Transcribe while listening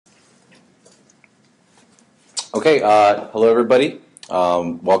Okay, hello everybody.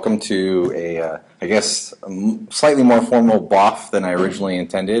 Welcome to I guess, slightly more formal BoF than I originally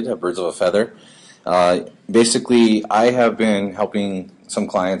intended, a Birds of a Feather. Basically, I have been helping some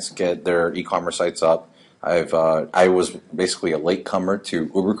clients get their e-commerce sites up. I was basically a latecomer to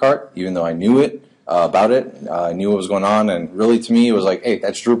UberCart, even though I knew about it. I knew what was going on, and really to me it was like, hey,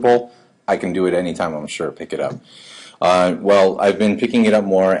 that's Drupal. I can do it anytime, I'm sure, pick it up. Well, I've been picking it up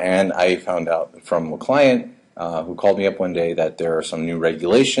more, and I found out from a client who called me up one day that there are some new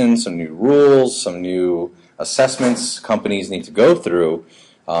regulations, some new rules, some new assessments companies need to go through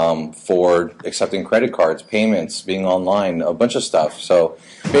for accepting credit cards, payments, being online, a bunch of stuff. So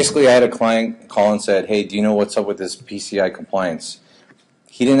basically I had a client call and said, hey, do you know what's up with this PCI compliance?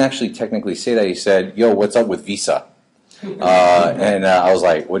 He didn't actually technically say that. He said, yo, what's up with Visa? And I was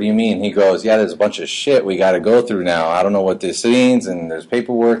like, what do you mean? He goes, yeah, there's a bunch of shit we got to go through now. I don't know what this means, and there's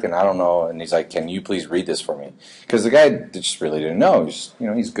paperwork, and I don't know. And he's like, can you please read this for me? Because the guy just really didn't know.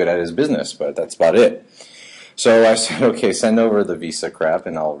 He's good at his business, but that's about it. So I said, okay, send over the Visa crap,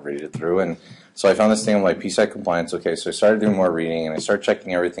 and I'll read it through. And so I found this thing like PCI Compliance. Okay, so I started doing more reading, and I started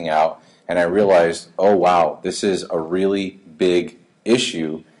checking everything out, and I realized, oh, wow, this is a really big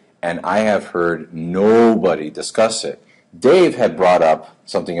issue, and I have heard nobody discuss it. Dave had brought up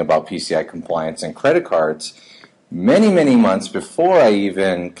something about PCI compliance and credit cards many, many months before I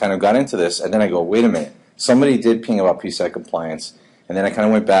even kind of got into this, and then I go, wait a minute, somebody did ping about PCI compliance, and then I kind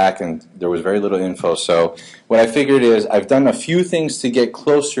of went back and there was very little info. So what I figured is I've done a few things to get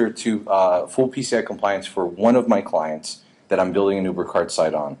closer to full PCI compliance for one of my clients that I'm building an UberCart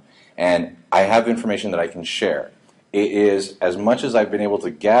site on, and I have information that I can share. It is as much as I've been able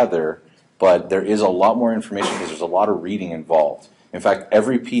to gather, but there is a lot more information because there's a lot of reading involved. In fact,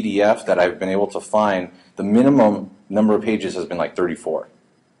 every PDF that I've been able to find, the minimum number of pages has been like 34.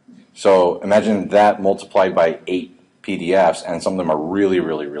 So imagine that multiplied by 8 PDFs, and some of them are really,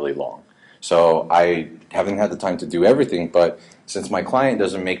 really, really long. So I haven't had the time to do everything, but since my client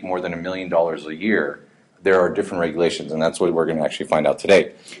doesn't make more than $1 million a year, there are different regulations, and that's what we're going to actually find out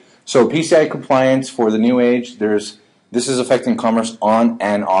today. So PCI compliance for the new age, this is affecting commerce on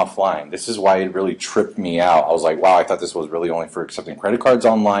and offline. This is why it really tripped me out. I was like, wow, I thought this was really only for accepting credit cards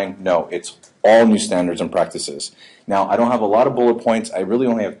online. No, it's all new standards and practices. Now, I don't have a lot of bullet points. I really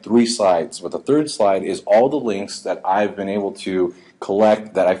only have 3 slides, but the third slide is all the links that I've been able to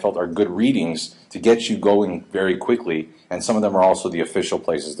collect that I felt are good readings to get you going very quickly, and some of them are also the official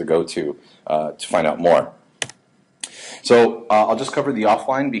places to go to find out more. So I'll just cover the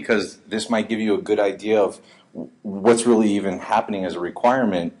offline because this might give you a good idea of what's really even happening as a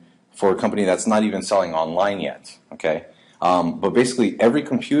requirement for a company that's not even selling online yet, okay? But basically, every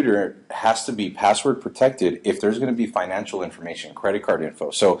computer has to be password protected if there's going to be financial information, credit card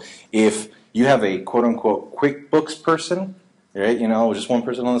info. So if you have a quote-unquote QuickBooks person, right, just one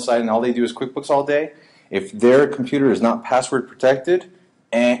person on the side and all they do is QuickBooks all day, if their computer is not password protected,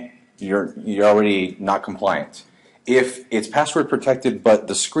 you're already not compliant. If it's password protected but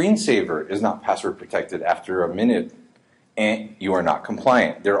the screensaver is not password protected after a minute, and you are not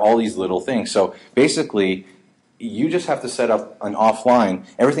compliant. There are all these little things. So basically, you just have to set up an offline.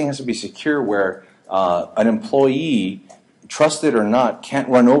 Everything has to be secure where an employee, trusted or not, can't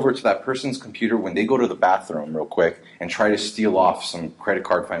run over to that person's computer when they go to the bathroom real quick and try to steal off some credit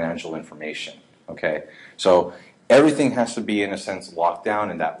card financial information. Okay? So everything has to be, in a sense, locked down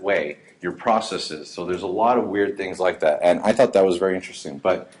in that way. Your processes. So there's a lot of weird things like that. And I thought that was very interesting.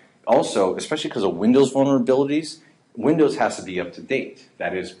 But also, especially because of Windows vulnerabilities, Windows has to be up to date.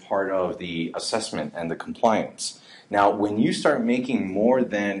 That is part of the assessment and the compliance. Now, when you start making more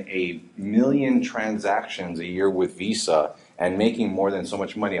than 1 million transactions a year with Visa and making more than so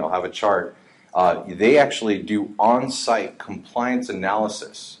much money, I'll have a chart, they actually do on-site compliance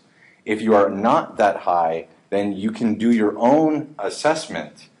analysis. If you are not that high, then you can do your own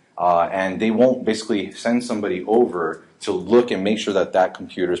assessment. And they won't basically send somebody over to look and make sure that that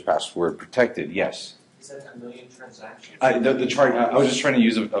computer is password protected. Yes? Is that 1 million transactions? The chart, I was just trying to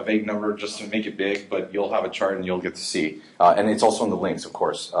use a vague number just to make it big, but you'll have a chart and you'll get to see. And it's also in the links, of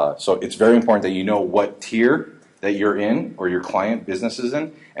course. So it's very important that you know what tier that you're in or your client business is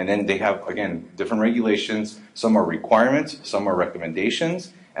in. And then they have, again, different regulations. Some are requirements, some are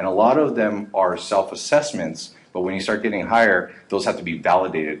recommendations, and a lot of them are self-assessments. But when you start getting higher, those have to be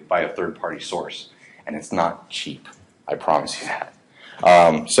validated by a third-party source. And it's not cheap. I promise you that.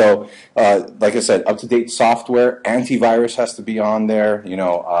 Like I said, up-to-date software, antivirus has to be on there.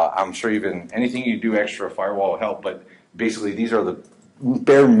 I'm sure even anything you do extra, firewall will help. But basically, these are the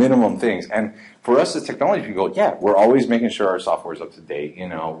bare minimum things. And for us as technology people, yeah, we're always making sure our software is up to date. You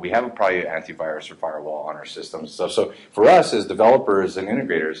know, we have probably an antivirus or firewall on our systems and stuff. So for us as developers and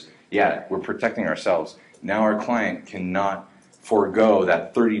integrators, yeah, we're protecting ourselves. Now our client cannot forego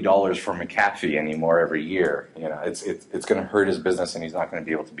that $30 for McAfee anymore every year. You know, it's going to hurt his business, and he's not going to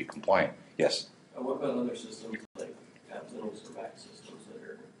be able to be compliant. Yes. What about other systems like Linux or Mac systems that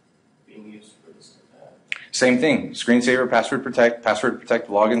are being used for this? Same thing. Screensaver, password protect,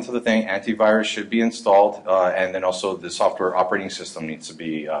 log into the thing. Antivirus should be installed, and then also the software operating system needs to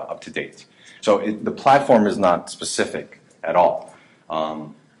be up to date. So the platform is not specific at all.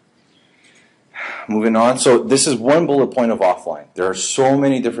 Moving on. So this is one bullet point of offline. There are so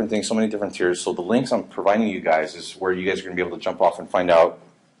many different things, so many different tiers. So the links I'm providing you guys is where you guys are going to be able to jump off and find out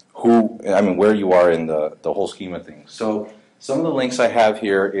where you are in the whole scheme of things. So some of the links I have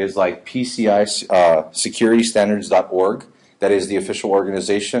here is like PCI securitystandards.org. That is the official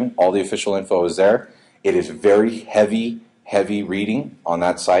organization. All the official info is there. It is very heavy reading on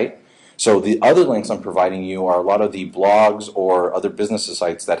that site. So the other links I'm providing you are a lot of the blogs or other business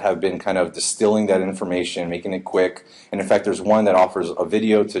sites that have been kind of distilling that information, making it quick. And in fact, there's one that offers a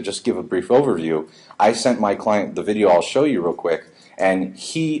video to just give a brief overview. I sent my client the video I'll show you real quick, and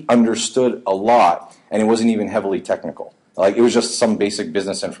he understood a lot, and it wasn't even heavily technical. Like, it was just some basic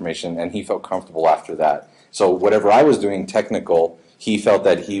business information, and he felt comfortable after that. So whatever I was doing technical, he felt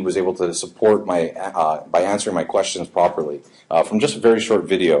that he was able to support my by answering my questions properly from just a very short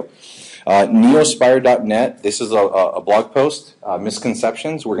video. Neospire.net, this is a blog post,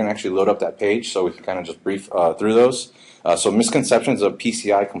 misconceptions. We're going to actually load up that page so we can kind of just brief through those. So misconceptions of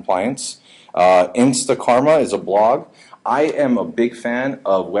PCI compliance. Instakarma is a blog. I am a big fan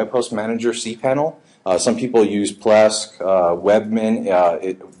of Web Host Manager cPanel. Some people use Plesk, Webmin.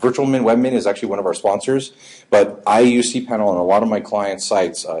 VirtualMin Webmin is actually one of our sponsors, but I use cPanel on a lot of my client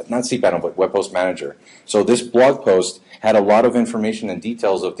sites, not cPanel, but Web Host Manager. So this blog post had a lot of information and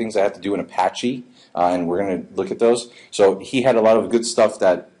details of things I have to do in Apache, and we're going to look at those. So he had a lot of good stuff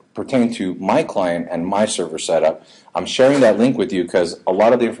that pertained to my client and my server setup. I'm sharing that link with you because a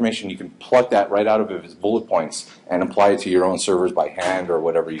lot of the information, you can pluck that right out of his bullet points and apply it to your own servers by hand or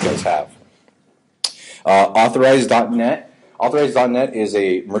whatever you guys have. Authorize.net. Authorize.net is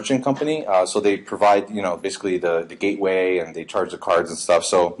a merchant company, so they provide, basically the gateway, and they charge the cards and stuff.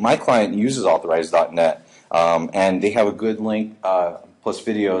 So my client uses Authorize.net, and they have a good link plus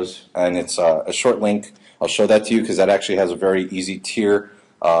videos, and it's a short link. I'll show that to you because that actually has a very easy tier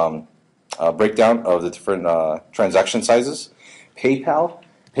breakdown of the different transaction sizes. PayPal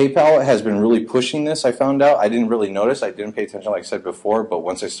has been really pushing this, I found out. I didn't really notice. I didn't pay attention like I said before, but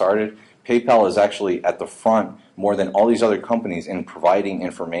once I started, PayPal is actually at the front more than all these other companies in providing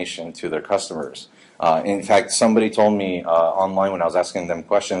information to their customers. In fact, somebody told me online when I was asking them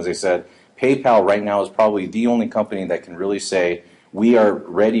questions, they said, PayPal right now is probably the only company that can really say, we are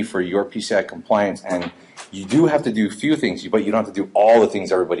ready for your PCI compliance, and you do have to do a few things, but you don't have to do all the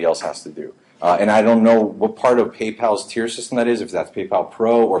things everybody else has to do. And I don't know what part of PayPal's tier system that is, if that's PayPal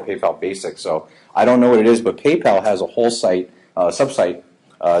Pro or PayPal Basic. So I don't know what it is, but PayPal has a whole site, subsite,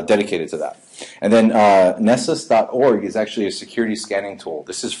 dedicated to that. And then Nessus.org is actually a security scanning tool.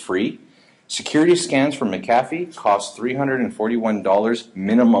 This is free. Security scans for McAfee cost $341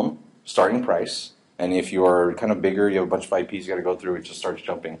 minimum starting price. And if you're kind of bigger, you have a bunch of IPs you got to go through, it just starts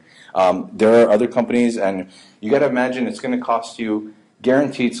jumping. There are other companies, and you got to imagine it's going to cost you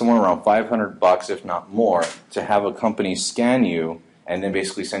guaranteed somewhere around $500, if not more, to have a company scan you and then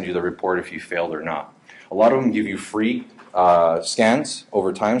basically send you the report if you failed or not. A lot of them give you free scans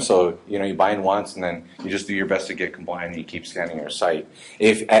over time, so you buy in once and then you just do your best to get compliant and you keep scanning your site.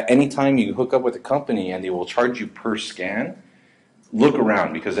 If at any time you hook up with a company and they will charge you per scan, look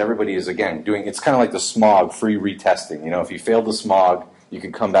around, because everybody is, again, it's kind of like the smog free retesting. If you fail the smog, you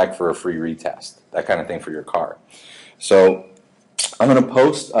can come back for a free retest, that kind of thing for your car. So I'm going to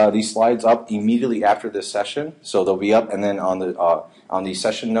post these slides up immediately after this session, so they'll be up, and then on the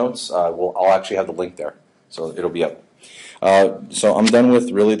session notes, I'll actually have the link there, so it'll be up. So I'm done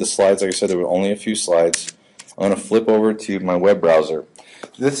with really the slides. Like I said, there were only a few slides. I'm going to flip over to my web browser.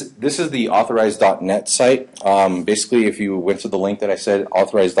 This is the Authorize.net site. Basically, if you went to the link that I said,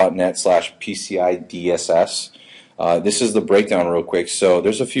 Authorize.net/PCI-DSS, this is the breakdown real quick. So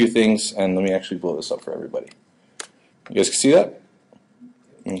there's a few things, and let me actually blow this up for everybody. You guys can see that?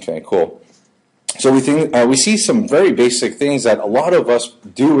 Okay, cool. So we see some very basic things that a lot of us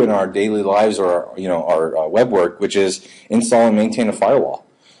do in our daily lives or our web work, which is install and maintain a firewall.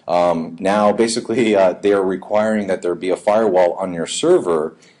 Now, basically, they are requiring that there be a firewall on your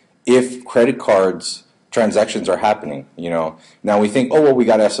server if credit cards transactions are happening. Now we think, oh well, we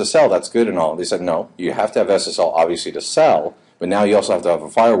got SSL, that's good and all. They said no, you have to have SSL obviously to sell, but now you also have to have a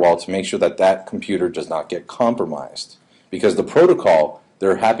firewall to make sure that that computer does not get compromised, because the protocol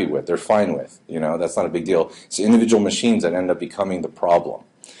they're happy with, they're fine with. That's not a big deal. It's the individual machines that end up becoming the problem.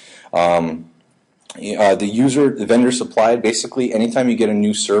 The vendor supplied, basically anytime you get a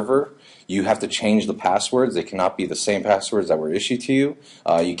new server, you have to change the passwords. They cannot be the same passwords that were issued to you.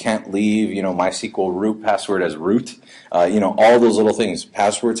 You can't leave, MySQL root password as root. All those little things.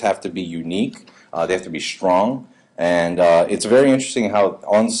 Passwords have to be unique. They have to be strong. And it's very interesting how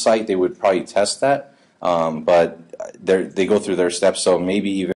on site they would probably test that, but they go through their steps. So maybe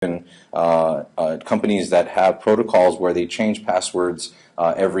even companies that have protocols where they change passwords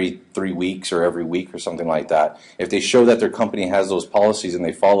every 3 weeks or every week or something like that. If they show that their company has those policies and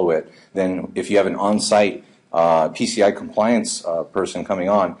they follow it, then if you have an on-site PCI compliance person coming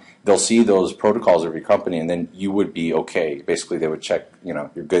on, they'll see those protocols of your company, and then you would be okay. Basically, they would check, you're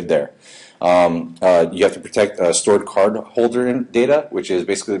good there. You have to protect stored card holder data, which is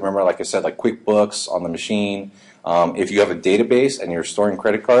basically, remember, like I said, like QuickBooks on the machine. If you have a database and you're storing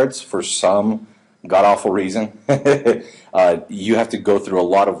credit cards for some god-awful reason, you have to go through a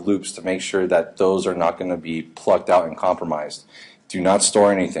lot of loops to make sure that those are not going to be plucked out and compromised. Do not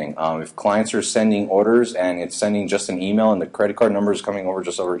store anything. If clients are sending orders and it's sending just an email and the credit card number is coming over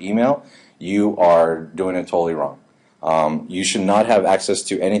just over email, you are doing it totally wrong. You should not have access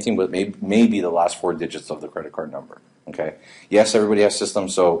to anything but maybe the last 4 digits of the credit card number. Okay. Yes, everybody has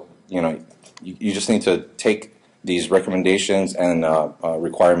systems, so you just need to take these recommendations and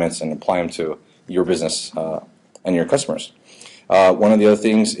requirements and apply them to your business and your customers. One of the other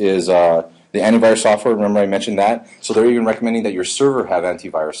things is the antivirus software. Remember I mentioned that? So they're even recommending that your server have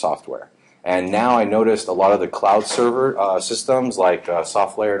antivirus software. And now I noticed a lot of the cloud server systems like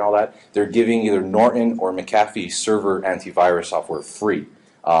SoftLayer and all that, they're giving either Norton or McAfee server antivirus software free.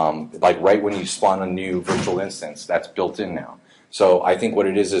 Like right when you spawn a new virtual instance, that's built in now. So I think what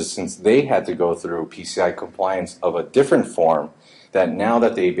it is since they had to go through PCI compliance of a different form, that now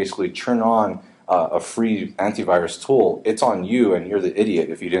that they basically turn on a free antivirus tool, it's on you, and you're the idiot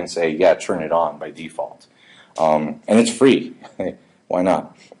if you didn't say, yeah, turn it on by default. And it's free. Why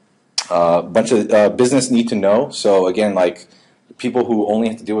not? A bunch of business need to know. So again, like people who only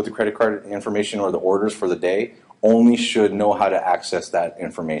have to deal with the credit card information or the orders for the day only should know how to access that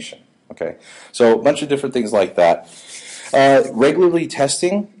information. Okay, so a bunch of different things like that. Regularly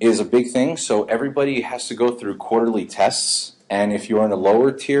testing is a big thing. So everybody has to go through quarterly tests. And if you're in a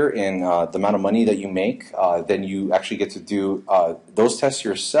lower tier in the amount of money that you make, then you actually get to do those tests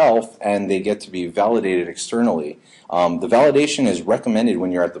yourself, and they get to be validated externally. The validation is recommended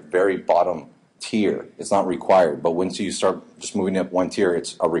when you're at the very bottom tier. It's not required, but once you start just moving up one tier,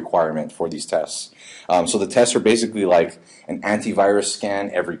 it's a requirement for these tests. So the tests are basically like an antivirus scan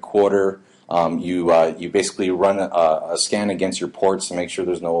every quarter. You basically run a scan against your ports to make sure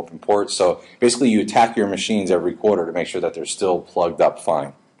there's no open ports. So basically you attack your machines every quarter to make sure that they're still plugged up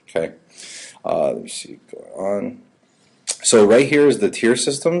fine. Okay. Let me see, go on. So right here is the tier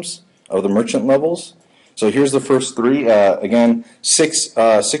systems of the merchant levels. So here's the first 3. Again, 6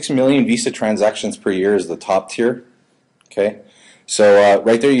 million Visa transactions per year is the top tier. Okay. So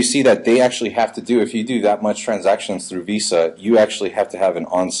right there you see that they actually have to do, if you do that much transactions through Visa, you actually have to have an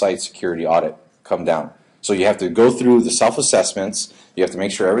on-site security audit come down. So you have to go through the self-assessments, you have to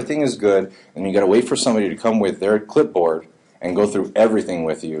make sure everything is good, and you got to wait for somebody to come with their clipboard and go through everything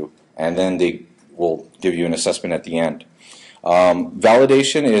with you, and then they will give you an assessment at the end.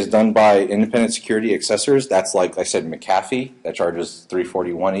 Validation is done by independent security assessors. That's like I said, McAfee, that charges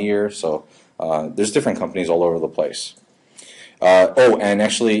 $341 a year. So there's different companies all over the place. Oh, and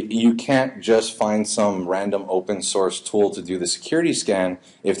actually, you can't just find some random open source tool to do the security scan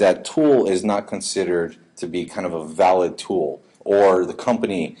if that tool is not considered to be kind of a valid tool, or the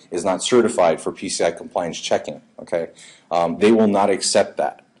company is not certified for PCI compliance checking. Okay, they will not accept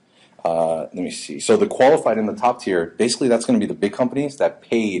that. Let me see. So the qualified in the top tier, basically that's going to be the big companies that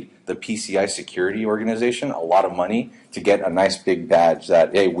paid the PCI security organization a lot of money to get a nice big badge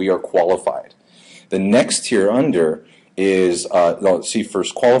that, hey, we are qualified. The next tier under is, let's see,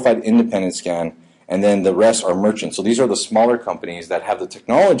 first qualified independent scan, and then the rest are merchants. So these are the smaller companies that have the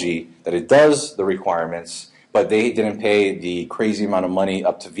technology that it does the requirements, but they didn't pay the crazy amount of money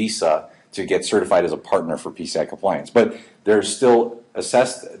up to Visa to get certified as a partner for PCI compliance. But they're still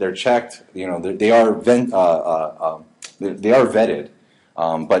assessed, they're checked, they are vetted.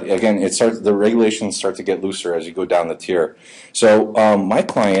 But again, the regulations start to get looser as you go down the tier. So my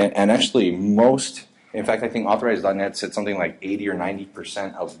client, and actually most In fact, I think Authorize.net said something like 80 or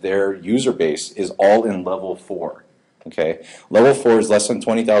 90% of their user base is all in level 4. Okay, level 4 is less than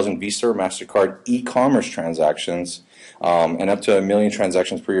 20,000 Visa or MasterCard e-commerce transactions, and up to 1 million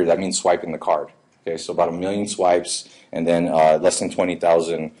transactions per year. That means swiping the card. Okay, so about 1 million swipes, and then less than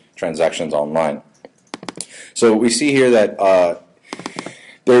 20,000 transactions online. So we see here that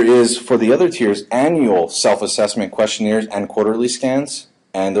there is, for the other tiers, annual self-assessment questionnaires and quarterly scans,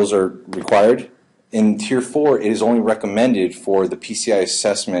 and those are required. In Tier 4, it is only recommended for the PCI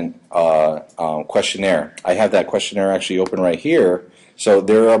assessment questionnaire. I have that questionnaire actually open right here. So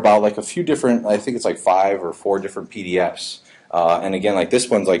there are about like a few different, I think it's like 5 or 4 different PDFs. And again, like this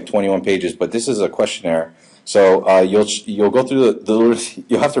one's like 21 pages, but this is a questionnaire. So you'll go through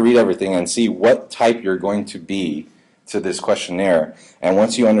you'll have to read everything and see what type you're going to be to this questionnaire. And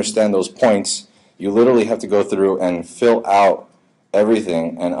once you understand those points, you literally have to go through and fill out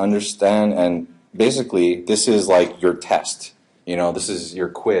everything and understand, and basically this is like your test. You know, this is your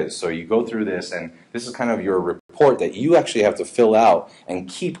quiz. So you go through this, and this is kind of your report that you actually have to fill out and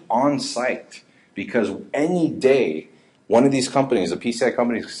keep on site, because any day one of these companies, the PCI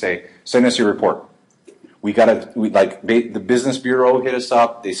companies, could say, send us your report. The business bureau hit us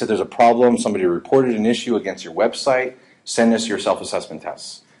up. They said there's a problem. Somebody reported an issue against your website. Send us your self-assessment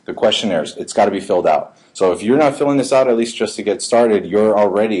tests. The questionnaires, it's got to be filled out. So if you're not filling this out, at least just to get started, you're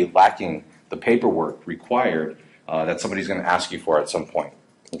already lacking the paperwork required that somebody's going to ask you for at some point.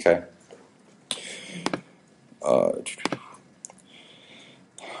 Okay. What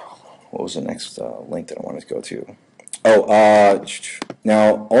was the next link that I wanted to go to?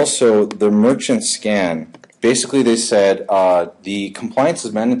 Now also the merchant scan. Basically, they said the compliance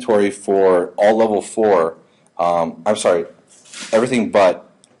is mandatory for all level 4. I'm sorry, everything but.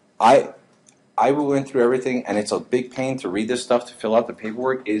 I went through everything, and it's a big pain to read this stuff, to fill out the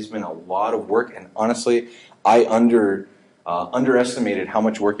paperwork. It has been a lot of work, and honestly, I underestimated how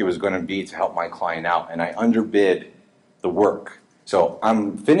much work it was going to be to help my client out, and I underbid the work. So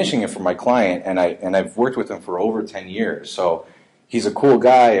I'm finishing it for my client, and I've worked with him for over 10 years. So he's a cool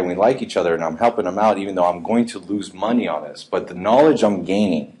guy, and we like each other, and I'm helping him out, even though I'm going to lose money on this. But the knowledge I'm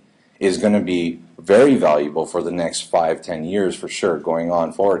gaining is going to be very valuable for the next 5, 10 years for sure going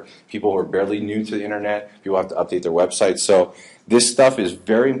on forward. People who are barely new to the internet, people have to update their websites. So this stuff is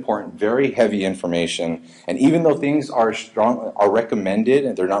very important, very heavy information. And even though things are recommended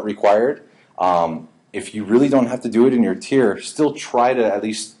and they're not required, if you really don't have to do it in your tier, still try to at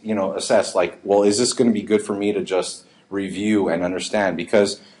least, assess, like, well, is this going to be good for me to just review and understand?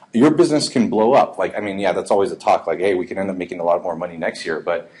 Because your business can blow up. Like, I mean, yeah, that's always a talk. Like, hey, we can end up making a lot more money next year.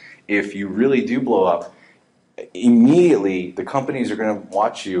 But if you really do blow up, immediately the companies are going to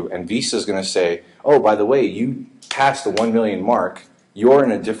watch you, and Visa is going to say, oh, by the way, you passed the 1 million mark. You're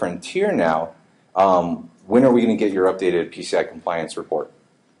in a different tier now. When are we going to get your updated PCI compliance report?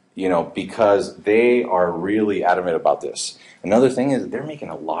 Because they are really adamant about this. Another thing is they're making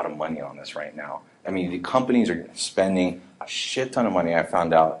a lot of money on this right now. I mean, the companies are spending a shit ton of money, I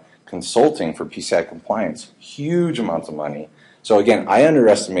found out, consulting for PCI compliance. Huge amounts of money. So again, I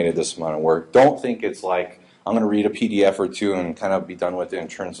underestimated this amount of work. Don't think it's like I'm going to read a PDF or two and kind of be done with it and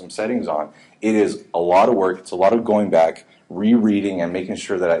turn some settings on. It is a lot of work. It's a lot of going back, rereading, and making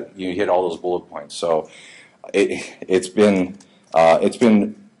sure that you hit all those bullet points. So it's been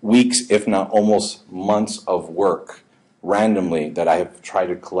weeks, if not almost months of work randomly that I have tried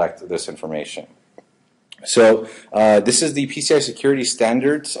to collect this information. So this is the PCI Security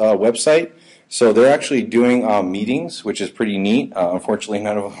Standards website. So they're actually doing meetings, which is pretty neat. Unfortunately,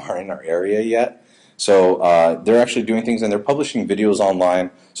 none of them are in our area yet. So they're actually doing things, and they're publishing videos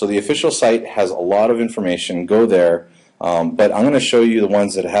online. So the official site has a lot of information. Go there. But I'm going to show you the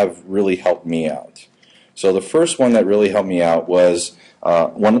ones that have really helped me out. So the first one that really helped me out was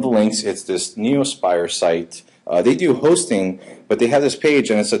one of the links. It's this Neospire site. They do hosting, but they have this page,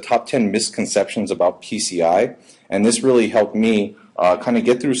 and it's a top 10 misconceptions about PCI. And this really helped me kind of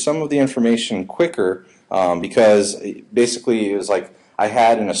get through some of the information quicker, because basically it was like I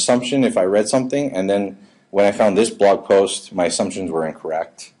had an assumption if I read something, and then when I found this blog post, my assumptions were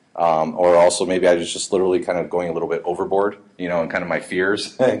incorrect. Or also maybe I was just literally kind of going a little bit overboard, and kind of my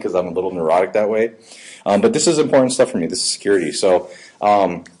fears, because I'm a little neurotic that way. But this is important stuff for me. This is security. So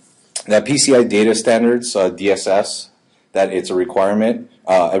that PCI data standards, DSS, that it's a requirement,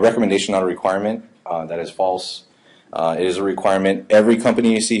 a recommendation, not a requirement. That is false. It is a requirement. Every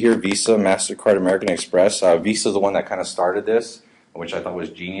company you see here, Visa, MasterCard, American Express, Visa is the one that kind of started this, which I thought was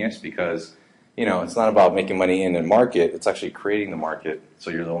genius, because it's not about making money in the market, it's actually creating the market,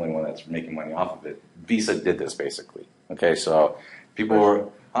 so you're the only one that's making money off of it. Visa did this, basically. Okay, so people were,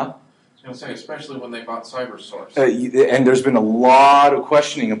 huh? I was going to say, especially when they bought CyberSource. And there's been a lot of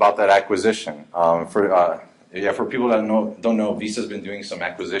questioning about that acquisition. For people that don't know, Visa's been doing some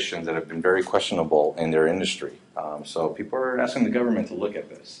acquisitions that have been very questionable in their industry. So people are asking the government to look at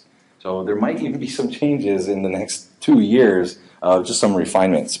this. So there might even be some changes in the next 2 years, just some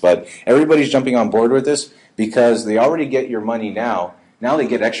refinements. But everybody's jumping on board with this because they already get your money now. Now they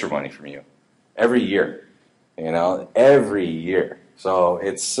get extra money from you every year. Every year. So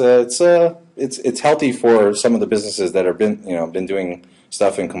it's healthy for some of the businesses that have been doing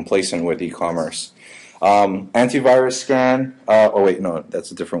stuff and complacent with e-commerce. Antivirus scan. Oh wait, no,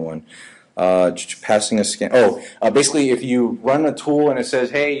 that's a different one. Passing a scan. Basically, if you run a tool and it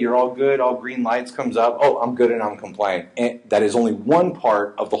says, "Hey, you're all good," all green lights comes up. Oh, I'm good and I'm compliant. And that is only one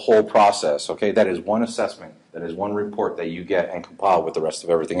part of the whole process. Okay, that is one assessment. That is one report that you get and compile with the rest of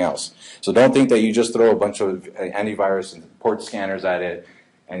everything else. So don't think that you just throw a bunch of antivirus and port scanners at it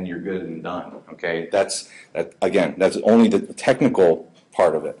and you're good and done. Okay, that's only the technical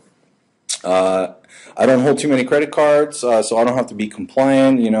part of it. I don't hold too many credit cards, so I don't have to be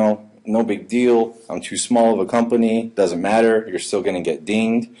compliant. No big deal. I'm too small of a company. Doesn't matter. You're still going to get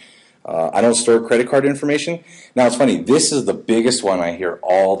dinged. I don't store credit card information. Now, it's funny. This is the biggest one I hear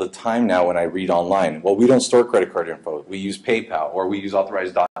all the time now when I read online. Well, we don't store credit card info. We use PayPal or we use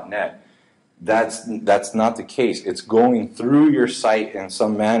authorized.net. That's not the case. It's going through your site in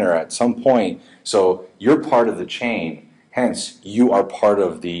some manner at some point. So you're part of the chain. Hence, you are part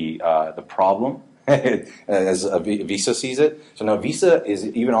of the problem. As Visa sees it. So now Visa is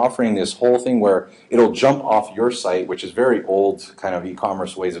even offering this whole thing where it'll jump off your site, which is very old kind of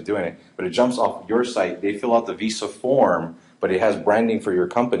e-commerce ways of doing it, but it jumps off your site. They fill out the Visa form, but it has branding for your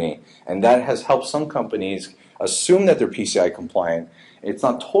company. And that has helped some companies assume that they're PCI compliant. It's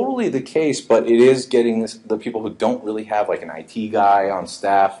not totally the case, but it is getting the people who don't really have like an IT guy on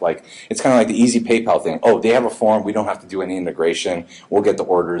staff. Like it's kind of like the easy PayPal thing. Oh, they have a form. We don't have to do any integration. We'll get the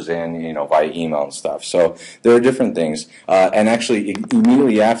orders in, via email and stuff. So there are different things. And actually,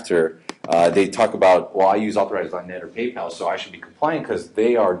 immediately after, they talk about, well, I use authorized.net or PayPal, so I should be compliant because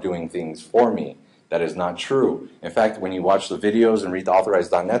they are doing things for me. That is not true. In fact, when you watch the videos and read the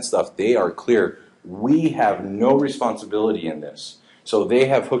authorized.net stuff, they are clear. We have no responsibility in this. So they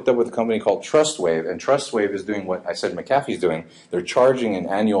have hooked up with a company called TrustWave, and TrustWave is doing what I said McAfee's doing. They're charging an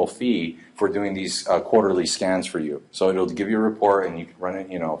annual fee for doing these quarterly scans for you. So it'll give you a report, and you can run it,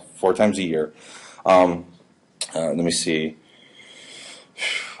 4 times a year. Let me see.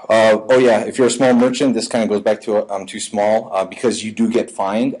 If you're a small merchant, this kind of goes back to I'm too small because you do get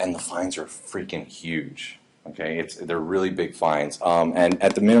fined, and the fines are freaking huge. Okay, they're really big fines, and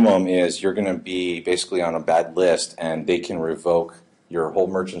at the minimum is you're going to be basically on a bad list, and they can revoke your whole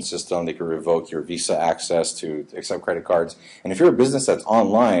merchant system. They can revoke your Visa access to accept credit cards. And if you're a business that's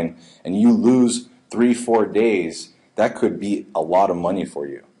online and you lose 3-4 days, that could be a lot of money for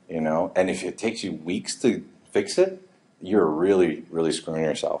you, And if it takes you weeks to fix it, you're really, really screwing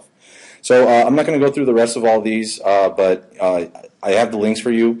yourself. So I'm not going to go through the rest of all these, but I have the links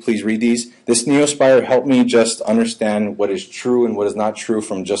for you. Please read these. This Neospire helped me just understand what is true and what is not true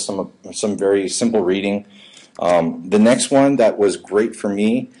from just some very simple reading. The next one that was great for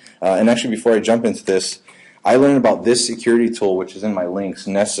me, and actually before I jump into this, I learned about this security tool, which is in my links,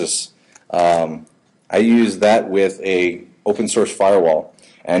 Nessus. I use that with a open source firewall.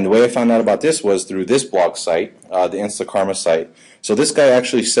 And the way I found out about this was through this blog site, the Instakarma site. So this guy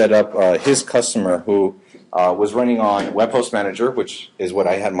actually set up his customer who was running on Web Host Manager, which is what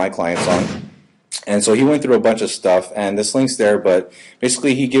I had my clients on. And so he went through a bunch of stuff, and this link's there, but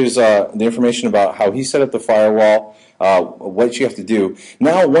basically he gives the information about how he set up the firewall, what you have to do.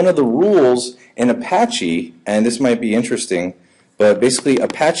 Now, one of the rules in Apache, and this might be interesting, but basically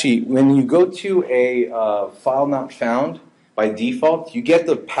Apache, when you go to a file not found, by default, you get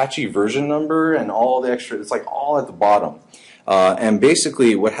the Apache version number and all the extra, it's like all at the bottom. And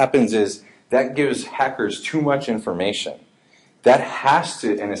basically what happens is that gives hackers too much information. That has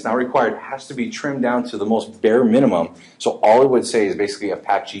to, and it's not required, has to be trimmed down to the most bare minimum. So all it would say is basically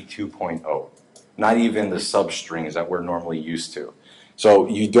Apache 2.0, not even the substrings that we're normally used to. So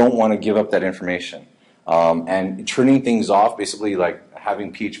you don't want to give up that information. And turning things off, basically like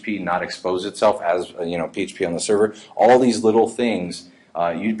having PHP not expose itself as PHP on the server, all these little things,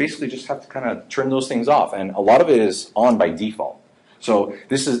 you basically just have to kind of turn those things off. And a lot of it is on by default. So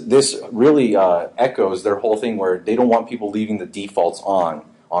this really echoes their whole thing where they don't want people leaving the defaults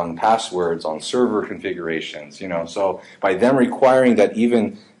on passwords, on server configurations. So by them requiring that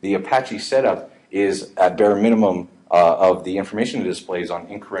even the Apache setup is at bare minimum of the information it displays on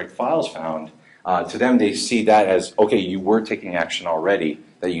incorrect files found, To them, they see that as, okay, you were taking action already,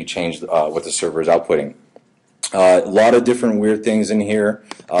 that you changed what the server is outputting. A lot of different weird things in here.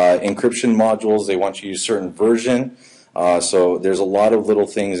 Encryption modules, they want you to use certain version. So there's a lot of little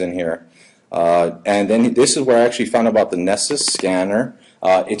things in here. And then this is where I actually found out about the Nessus scanner.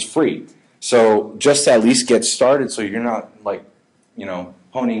 It's free. So just to at least get started, so you're not like,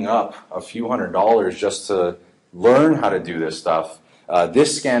 honing up a few $100s just to learn how to do this stuff.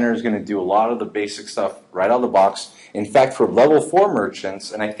 This scanner is going to do a lot of the basic stuff right out of the box. In fact, for level 4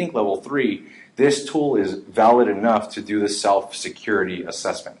 merchants, and I think level 3, this tool is valid enough to do the self-security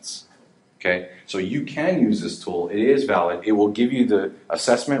assessments. Okay, so you can use this tool. It is valid. It will give you the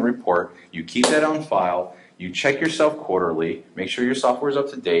assessment report. You keep that on file. You check yourself quarterly, make sure your software is up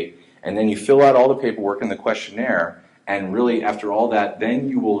to date, and then you fill out all the paperwork in the questionnaire. And really, after all that, then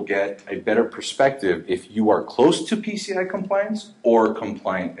you will get a better perspective if you are close to PCI compliance or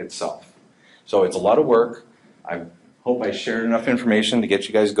compliant itself. So it's a lot of work. I hope I shared enough information to get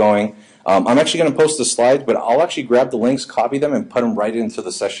you guys going. I'm actually going to post the slides, but I'll actually grab the links, copy them, and put them right into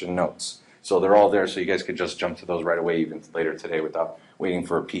the session notes. So they're all there, so you guys could just jump to those right away, even later today, without waiting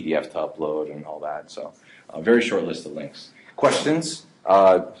for a PDF to upload and all that. So a very short list of links. Questions?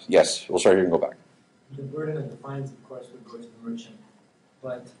 Yes, we'll start here and go back. The burden of the fines, of course, would go to the merchant,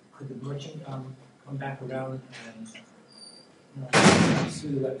 but could the merchant come back around and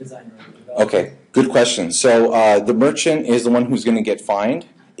sue the web designer or the developer? Okay, good question. So the merchant is the one who's going to get fined.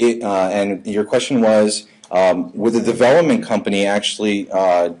 And your question was, would the development company actually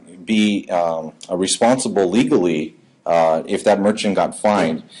be responsible legally if that merchant got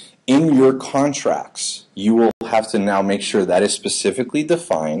fined? In your contracts, you will have to now make sure that is specifically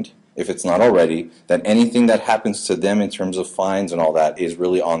defined, if it's not already, that anything that happens to them in terms of fines and all that is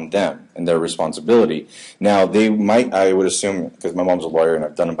really on them and their responsibility. Now, they might, I would assume, because my mom's a lawyer and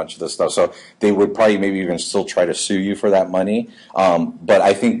I've done a bunch of this stuff, so they would probably maybe even still try to sue you for that money. But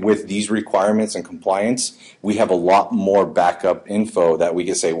I think with these requirements and compliance, we have a lot more backup info that we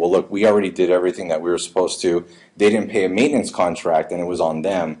can say, well, look, we already did everything that we were supposed to. They didn't pay a maintenance contract and it was on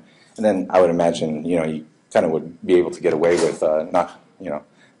them. And then I would imagine, you kind of would be able to get away with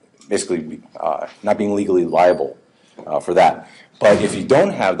basically not being legally liable for that. But if you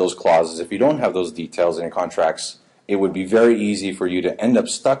don't have those clauses, if you don't have those details in your contracts, it would be very easy for you to end up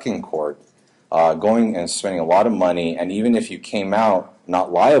stuck in court, going and spending a lot of money, and even if you came out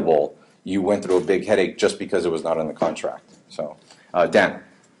not liable, you went through a big headache just because it was not in the contract. So, Dan.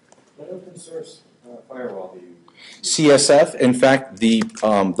 What open source firewall do you use? CSF, in fact, the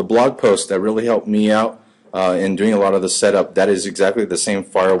blog post that really helped me out in doing a lot of the setup, that is exactly the same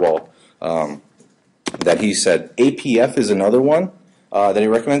firewall that he said. APF is another one that he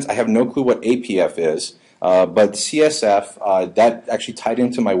recommends. I have no clue what APF is, but CSF, that actually tied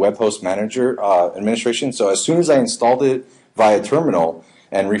into my web host manager administration. So as soon as I installed it via terminal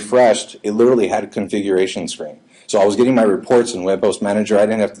and refreshed, it literally had a configuration screen. So I was getting my reports in Web Host Manager. I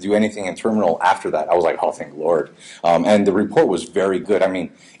didn't have to do anything in Terminal after that. I was like, oh, thank Lord. And the report was very good. I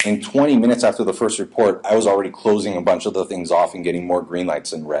mean, in 20 minutes after the first report, I was already closing a bunch of the things off and getting more green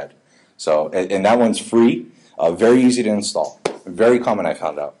lights in red. So, and that one's free, very easy to install. Very common, I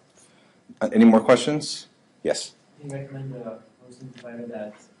found out. Any more questions? Yes? Do you recommend a hosting provider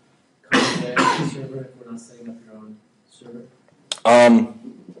that comes with the server if we're not setting up your own server?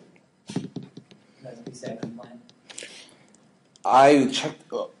 That's PCI compliant? I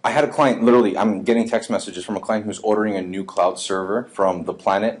checked. I had a client, literally, I'm getting text messages from a client who's ordering a new cloud server from The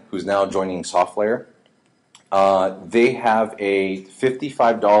Planet, who's now joining SoftLayer. They have a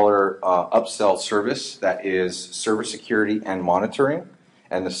 $55 upsell service that is server security and monitoring,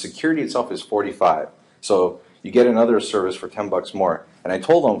 and the security itself is $45. So you get another service for $10 more. And I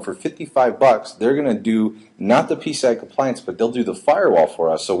told them for $55, they're going to do not the PCI compliance, but they'll do the firewall for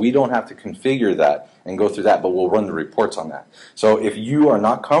us, so we don't have to configure that and go through that, but we'll run the reports on that. So if you are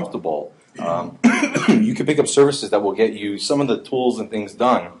not comfortable, you can pick up services that will get you some of the tools and things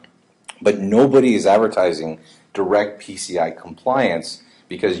done, but nobody is advertising direct PCI compliance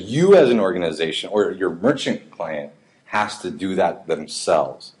because you as an organization or your merchant client has to do that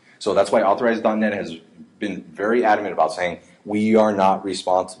themselves. So that's why Authorize.net has been very adamant about saying we are not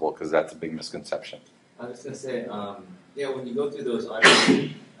responsible, because that's a big misconception. I was going to say, when you go through those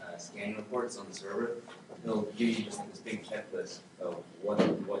automated scanning reports on the server, they'll give you just this big checklist of what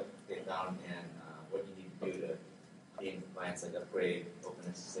they found and what you need to do to be in compliance, like upgrade,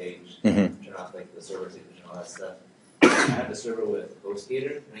 open SSH, turn off like the server signature and all that stuff. I have the server with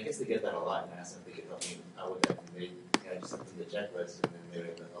HostGator, and I guess they get that a lot, and I asked them if they could help me out with that, and they just sent me the checklist, and then they were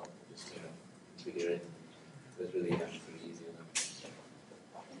able to help just configure it. It was really pretty easy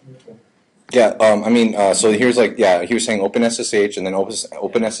with them. Yeah, I mean, so here's like, yeah, he was saying OpenSSH and then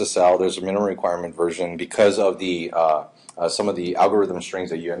OpenSSL. There's a minimum requirement version because of the some of the algorithm strings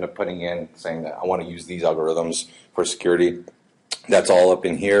that you end up putting in, saying that I want to use these algorithms for security. That's all up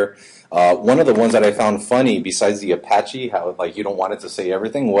in here. One of the ones that I found funny, besides the Apache, how like you don't want it to say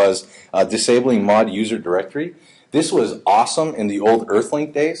everything, was disabling mod user directory. This was awesome in the old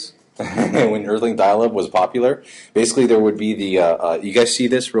Earthlink days. When Earthlink dial-up was popular. Basically, there would be the, you guys see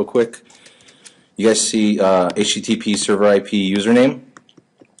this real quick? You guys see HTTP server IP username?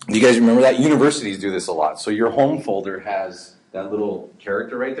 Do you guys remember that? Universities do this a lot. So your home folder has that little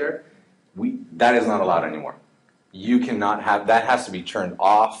character right there. That is not allowed anymore. You cannot have, that has to be turned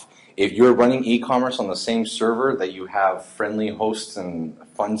off. If you're running e-commerce on the same server that you have friendly hosts and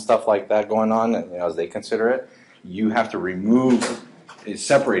fun stuff like that going on, you know, as they consider it, you have to remove,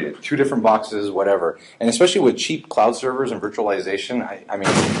 separate it, two different boxes, whatever. And especially with cheap cloud servers and virtualization, I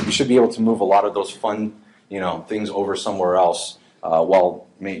mean, you should be able to move a lot of those fun, you know, things over somewhere else while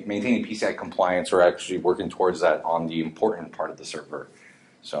maintaining PCI compliance or actually working towards that on the important part of the server.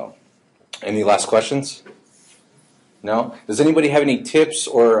 So, any last questions? No? Does anybody have any tips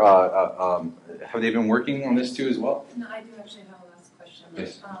or have they been working on this too as well? No, I do actually have a last question.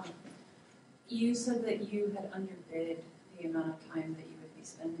 Yes. You said that you had underbid the amount of time that you would be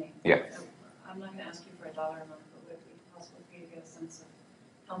spending. Yeah. I'm not going to ask you for a dollar amount, but would it be possible for you to get a sense of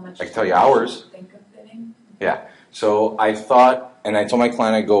how much I can tell you hours. you think of bidding? Yeah. So I thought, and I told my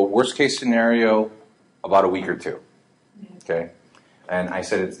client, I go, worst case scenario, about a week or two. Yeah. Okay. And I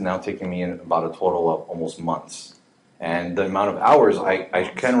said it's now taking me about a total of almost months. And the amount of hours,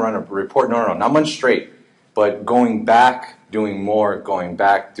 I can run a report, no, not months straight, but going back, doing more, going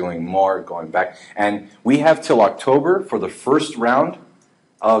back, doing more, going back. And we have till October for the first round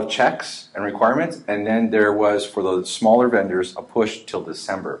of checks and requirements, and then there was, for the smaller vendors, a push till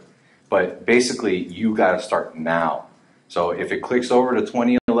December. But basically, you got to start now. So if it clicks over to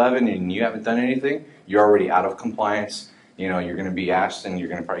 2011 and you haven't done anything, you're already out of compliance. You know, you're going to be asked and you're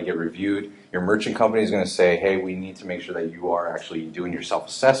going to probably get reviewed. Your merchant company is going to say, hey, we need to make sure that you are actually doing your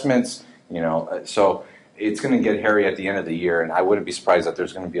self-assessments. You know, so it's going to get hairy at the end of the year, and I wouldn't be surprised that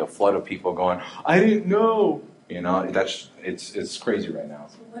there's going to be a flood of people going, I didn't know. You know, it's crazy right now.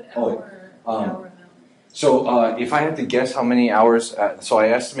 So what hour amount? So if I had to guess how many hours, so I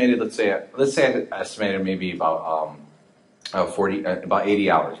estimated, let's say I estimated maybe about about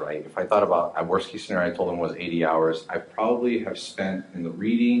 80 hours, right? If I thought about, at worst case scenario, I told them was 80 hours. I probably have spent in the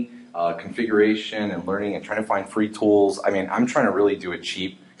reading, configuration, and learning, and trying to find free tools. I mean, I'm trying to really do it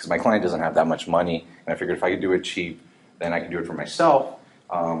cheap because my client doesn't have that much money, and I figured if I could do it cheap, then I could do it for myself.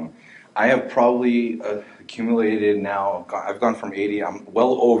 I have probably accumulated now, I've gone from 80, I'm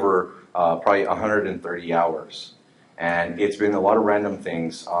well over probably 130 hours. And it's been a lot of random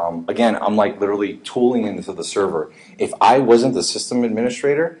things. Again, I'm like literally tooling into the server. If I wasn't the system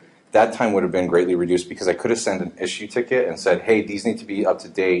administrator, that time would have been greatly reduced because I could have sent an issue ticket and said, hey, these need to be up to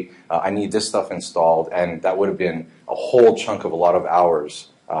date. I need this stuff installed. And that would have been a whole chunk of a lot of hours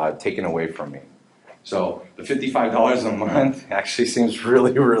taken away from me. So the $55 a month actually seems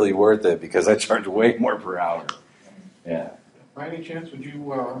really, really worth it because I charge way more per hour. Yeah. By any chance, would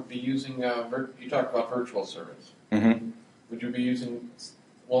you be using, you talked about virtual service. Mm-hmm. Would you be using,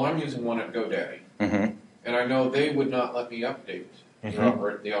 well, I'm using one at GoDaddy. Mm-hmm. And I know they would not let me update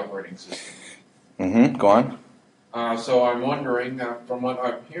the operating system. Mm-hmm. Go on. So I'm wondering, from what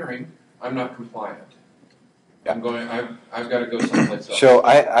I'm hearing, I'm not compliant. Yeah. I've got to go someplace else. So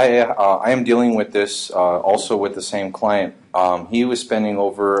I am dealing with this also with the same client. He was spending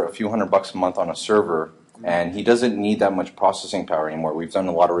over a few $100 a month on a server, and he doesn't need that much processing power anymore. We've done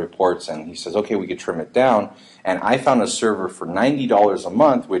a lot of reports, and he says, okay, we could trim it down. And I found a server for $90 a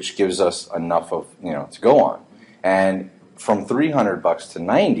month, which gives us enough of, you know, to go on. And from $300 to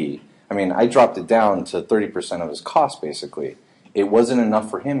 $90, I mean, I dropped it down to 30% of his cost, basically. It wasn't enough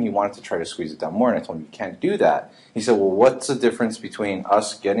for him. He wanted to try to squeeze it down more, and I told him, you can't do that. He said, well, what's the difference between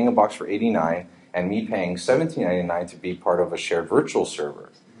us getting a box for $89 and me paying $17.99 to be part of a shared virtual server?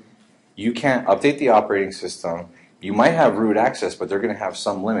 You can't update the operating system. You might have root access, but they're going to have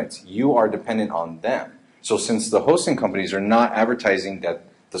some limits. You are dependent on them. So since the hosting companies are not advertising that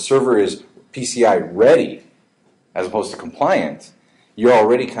the server is PCI ready as opposed to compliant, you're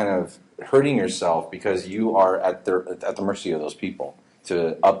already kind of hurting yourself because you are at the mercy of those people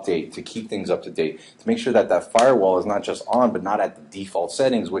to update, to keep things up to date, to make sure that that firewall is not just on, but not at the default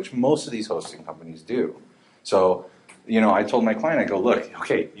settings, which most of these hosting companies do. So, you know, I told my client, I go, look,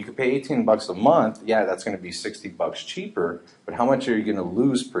 okay, you could pay $18 a month. Yeah, that's going to be $60 cheaper, but how much are you going to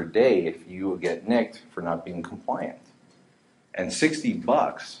lose per day if you get nicked for not being compliant? And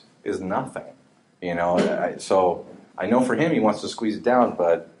 $60 is nothing. So I know for him he wants to squeeze it down,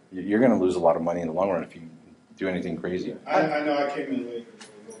 but you're going to lose a lot of money in the long run if you do anything crazy. I know I came in late.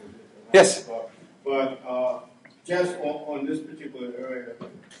 Yes. But just on this particular area,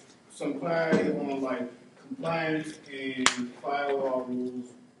 some clarity on like compliance and firewall rules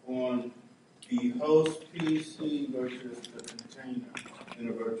on the host PC versus the container in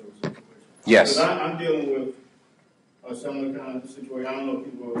a virtual situation. Yes. Because I'm dealing with a similar kind of situation. I don't know if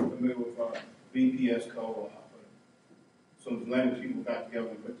people are familiar with VPS co-op, but some language people got together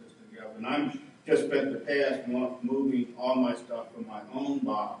and put this together. And I'm just spent the past month moving all my stuff from my own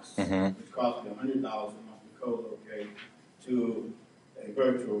box, which cost me $100 a month to co-locate, to a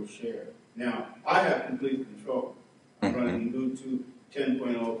virtual share. Now, I have complete control. I'm running Bluetooth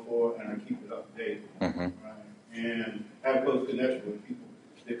 10.04 and I keep it updated. Right? And have close connection with people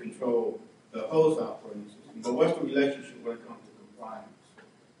that control the host operating system. But what's the relationship when it comes to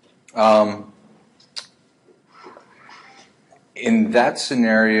compliance? In that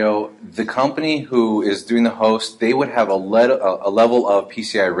scenario, the company who is doing the host, they would have a level of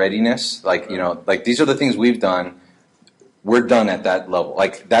PCI readiness. Like, like these are the things we've done. We're done at that level.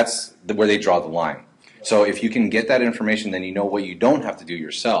 Like that's where they draw the line. So if you can get that information, then you know what you don't have to do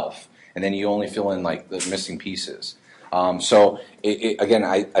yourself, and then you only fill in like the missing pieces. So again,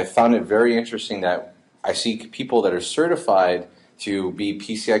 I found it very interesting that I see people that are certified to be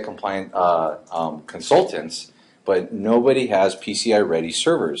PCI compliant consultants, but nobody has PCI ready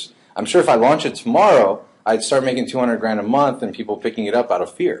servers. I'm sure if I launch it tomorrow, I'd start making 200 grand a month and people picking it up out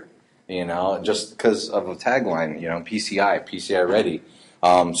of fear, just because of a tagline, PCI ready.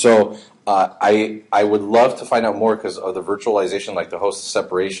 I would love to find out more because of the virtualization, like the host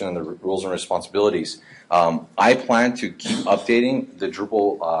separation and the rules and responsibilities. I plan to keep updating the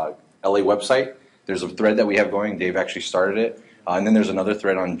Drupal LA website. There's a thread that we have going. Dave actually started it. And then there's another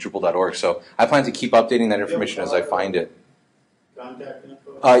thread on Drupal.org. So I plan to keep updating that information as I find it. Contact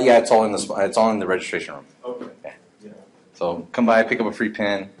info? Yeah, it's all in the registration room. Okay. Yeah. So come by, pick up a free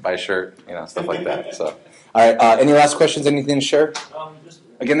pin, buy a shirt, stuff like that. So, all right. Any last questions? Anything to share?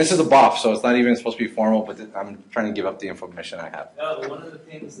 Again, this is a BoF, so it's not even supposed to be formal, but I'm trying to give up the information I have. One of the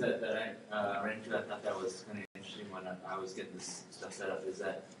things that I ran into, I thought that was kind of interesting when I was getting this stuff set up, is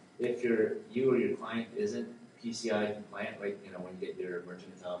that if you or your client isn't PCI compliant, like when you get your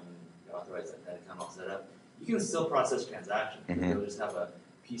merchant account and authorize that account all set up, you can still process transactions. They'll just have a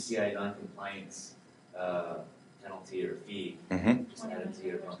PCI non-compliance penalty or fee just added to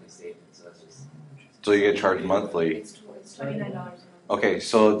your monthly statement. So that's just. So you get charged monthly. It's $29 a month. Okay,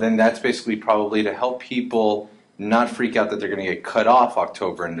 so then that's basically probably to help people not freak out that they're going to get cut off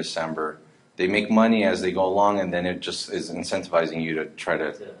October and December. They make money as they go along, and then it just is incentivizing you to try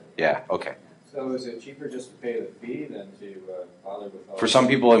to. Yeah. Okay. So is it cheaper just to pay the fee than to bother with all? For some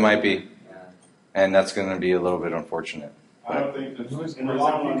people, it might be, and that's going to be a little bit unfortunate. I don't think that's, in the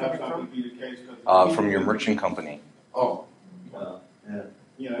long run that's not going to be the case. From your merchant company. Oh.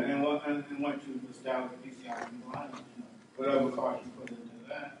 Yeah, and once you establish PCI compliance, whatever cost you put into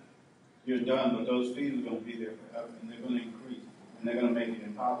that, you're done. But those fees are going to be there forever, and they're going to increase, and they're going to make it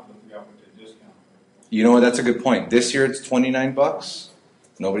impossible for you to put the discount. You know what? That's a good point. This year it's $29.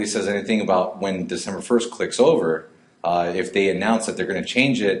 Nobody says anything about when December 1st clicks over. If they announce that they're going to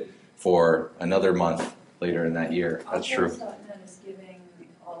change it for another month later in that year, that's true. Authorize.net is giving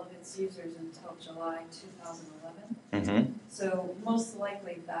all of its users until July 2011. So most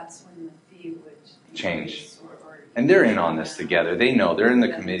likely that's when the fee would change. Or And they're in on this together. They know. They're in the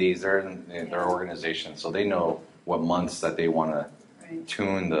committees. They're in their organization, so they know what months that they want to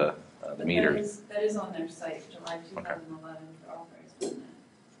tune the meter. That is on their site, July 2011 for authorized.net.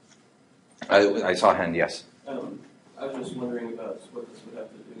 I saw a hand. Yes. I was just wondering about what this would have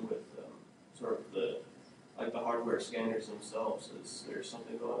to do with sort of the hardware scanners themselves. Is there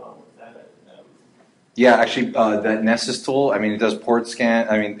something going on with that? Yeah, actually, that Nessus tool. I mean, it does port scan.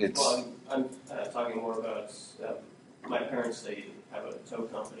 I mean, it's. Well, I'm talking more about my parents. They have a tow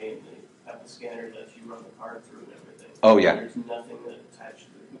company and they have the scanner that you run the card through and everything. Oh yeah. There's nothing that attached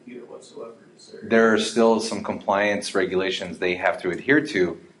to the computer whatsoever. Is there? There are still some compliance regulations they have to adhere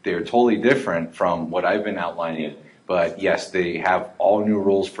to. They are totally different from what I've been outlining. But yes, they have all new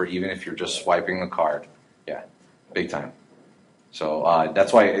rules for even if you're just swiping the card. Yeah, big time. So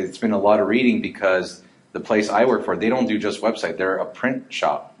that's why it's been a lot of reading, because the place I work for, they don't do just website. They're a print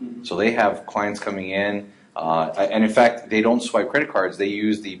shop. So they have clients coming in. And in fact, they don't swipe credit cards. They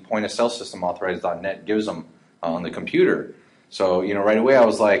use the point of sale system authorized.net gives them on the computer. So, right away I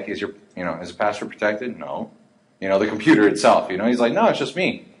was like, is the password protected? No. The computer itself, he's like, no, it's just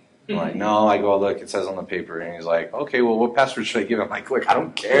me. I'm like, no. I go, look, it says on the paper. And he's like, okay, well, what password should I give him? I'm like, look, I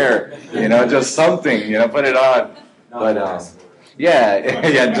don't care. Just something, put it on. But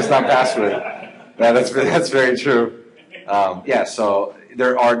yeah, just not password. Yeah, that's very true. So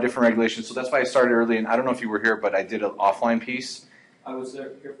there are different regulations. So that's why I started early. And I don't know if you were here, but I did an offline piece. I was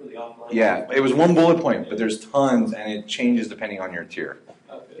here for the offline. Yeah, it was one bullet point, but there's tons, and it changes depending on your tier.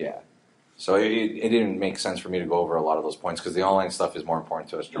 Okay. Yeah. So it didn't make sense for me to go over a lot of those points because the online stuff is more important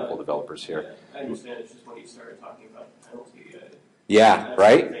to us Drupal developers here. Yeah, I understand. It's just when you started talking about the penalty. Yeah,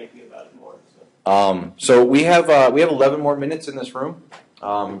 right. Thinking about it more. So we have 11 more minutes in this room.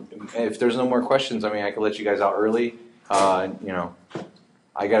 If there's no more questions, I can let you guys out early.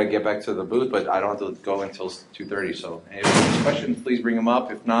 I got to get back to the booth, but I don't have to go until 2:30. So if there's questions, please bring them up.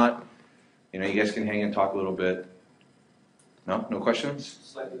 If not, you guys can hang and talk a little bit. No questions?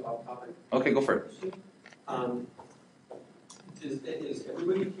 Slightly off topic. Okay, go for it. Is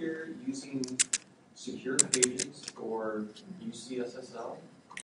everybody here using secure pages or use CSSL?